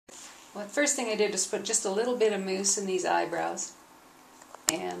Well, the first thing I did was put just a little bit of mousse in these eyebrows,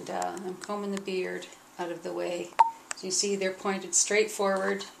 and I'm combing the beard out of the way. As you see, they're pointed straight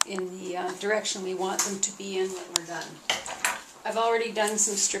forward in the direction we want them to be in when we're done. I've already done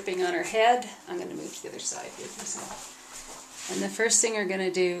some stripping on her head. I'm going to move to the other side here. And the first thing we're going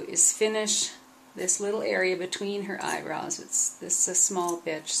to do is finish this little area between her eyebrows. This is a small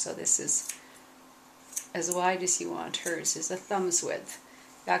bitch, so this is as wide as you want. Hers is a thumb's width.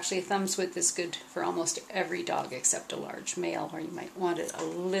 Actually, a thumb's width is good for almost every dog except a large male, where you might want it a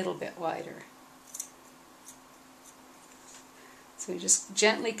little bit wider. So we just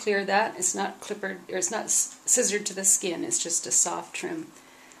gently clear that. It's not clippered, or it's not scissored to the skin. It's just a soft trim.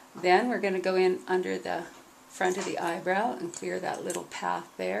 Then we're going to go in under the front of the eyebrow and clear that little path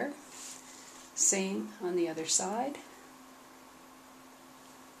there. Same on the other side.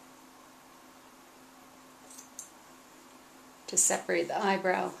 To separate the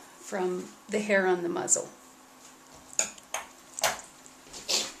eyebrow from the hair on the muzzle.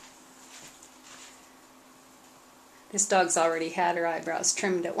 This dog's already had her eyebrows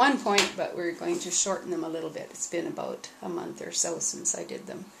trimmed at one point, but we're going to shorten them a little bit. It's been about a month or so since I did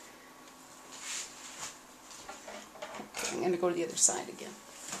them. Okay, I'm going to go to the other side again.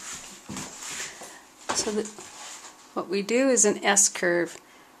 So what we do is an S curve.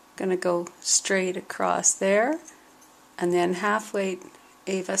 I'm going to go straight across there, and then halfway,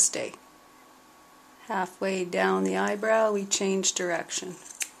 Ava, stay. Halfway down the eyebrow, we change direction,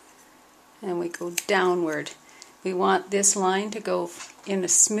 and we go downward. We want this line to go in a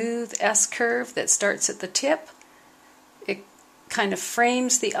smooth S curve that starts at the tip. It kind of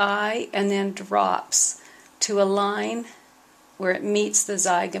frames the eye and then drops to a line where it meets the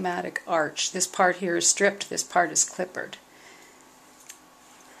zygomatic arch. This part here is stripped, this part is clippered.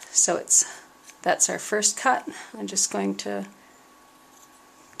 So that's our first cut. I'm just going to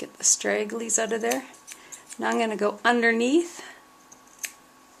get the stragglies out of there. Now I'm going to go underneath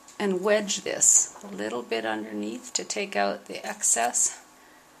and wedge this a little bit underneath to take out the excess.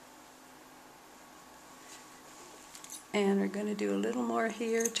 And we're going to do a little more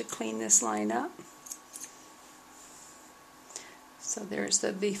here to clean this line up. So there's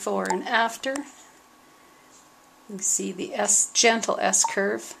the before and after. You can see the gentle S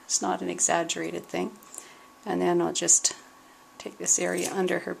curve. It's not an exaggerated thing. And then I'll just take this area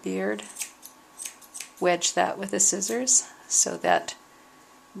under her beard, wedge that with the scissors so that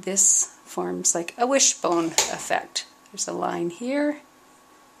this forms like a wishbone effect. There's a line here,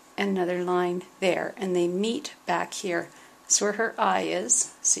 and another line there, and they meet back here. That's where her eye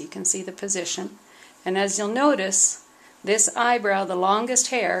is, so you can see the position. And as you'll notice, this eyebrow, the longest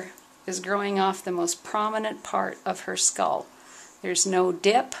hair, is growing off the most prominent part of her skull. There's no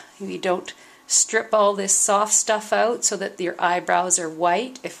dip. We don't strip all this soft stuff out so that your eyebrows are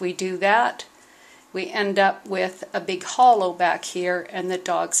white. If we do that, we end up with a big hollow back here, and the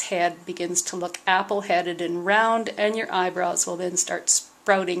dog's head begins to look apple-headed and round, and your eyebrows will then start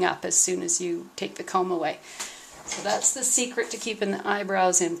sprouting up as soon as you take the comb away. So that's the secret to keeping the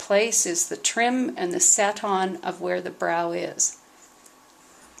eyebrows in place, is the trim and the set-on of where the brow is.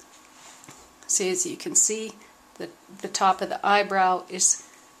 So as you can see, the top of the eyebrow is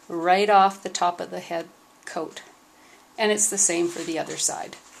right off the top of the head coat. And it's the same for the other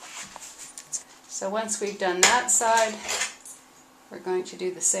side. So once we've done that side, we're going to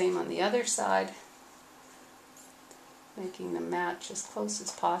do the same on the other side, making them match as close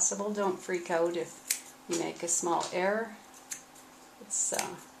as possible. Don't freak out if you make a small error. It's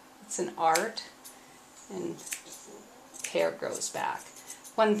an art, and hair grows back.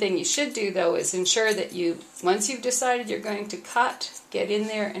 One thing you should do, though, is ensure that once you've decided you're going to cut, get in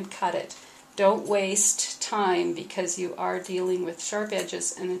there and cut it. Don't waste time, because you are dealing with sharp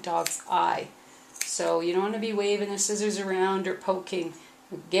edges and a dog's eye. So you don't want to be waving the scissors around or poking.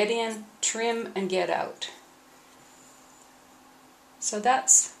 Get in, trim, and get out. So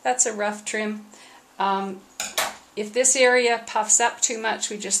that's a rough trim. If this area puffs up too much,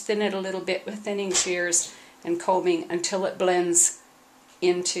 we just thin it a little bit with thinning shears and combing until it blends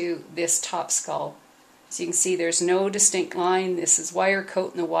into this top skull. As you can see, there's no distinct line. This is wire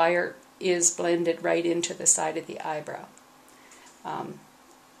coat, and the wire is blended right into the side of the eyebrow.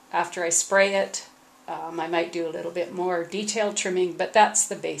 After I spray it, I might do a little bit more detailed trimming, but that's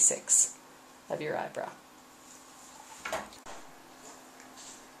the basics of your eyebrow.